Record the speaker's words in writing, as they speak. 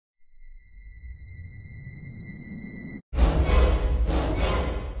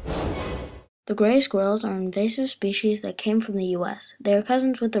The gray squirrels are an invasive species that came from the U.S. They are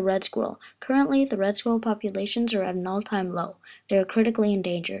cousins with the red squirrel. Currently, the red squirrel populations are at an all-time low. They are critically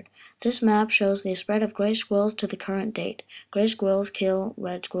endangered. This map shows the spread of gray squirrels to the current date. Gray squirrels kill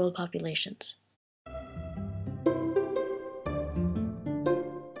red squirrel populations.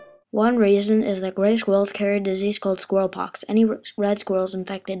 One reason is that gray squirrels carry a disease called squirrel pox. Any red squirrels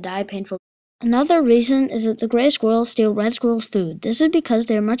infected die painfully. Another reason is that the gray squirrels steal red squirrels' food. This is because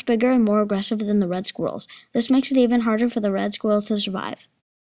they are much bigger and more aggressive than the red squirrels. This makes it even harder for the red squirrels to survive.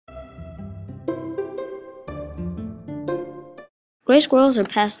 Gray squirrels are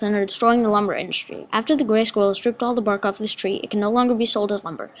pests and are destroying the lumber industry. After the gray squirrel stripped all the bark off this tree, it can no longer be sold as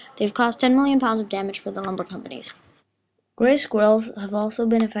lumber. They've caused 10 million pounds of damage for the lumber companies. Gray squirrels have also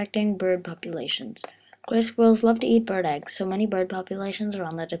been affecting bird populations. Gray squirrels love to eat bird eggs, so many bird populations are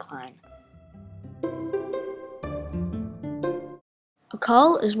on the decline. A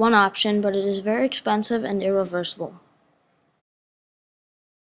cull is one option, but it is very expensive and irreversible.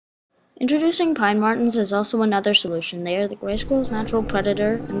 Introducing pine martens is also another solution. They are the gray squirrel's natural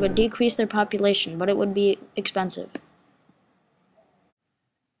predator and would decrease their population, but it would be expensive.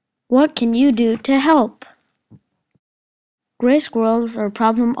 What can you do to help? Gray squirrels are a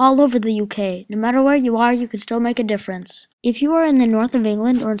problem all over the UK. No matter where you are, you can still make a difference. If you are in the north of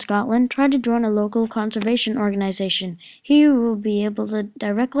England or in Scotland, try to join a local conservation organization. Here you will be able to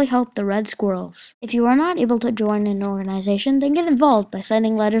directly help the red squirrels. If you are not able to join an organization, then get involved by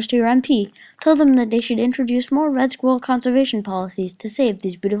sending letters to your MP. Tell them that they should introduce more red squirrel conservation policies to save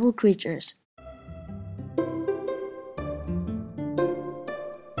these beautiful creatures.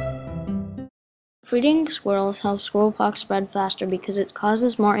 Breeding squirrels helps squirrel pox spread faster because it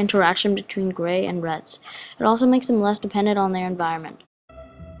causes more interaction between gray and reds. It also makes them less dependent on their environment.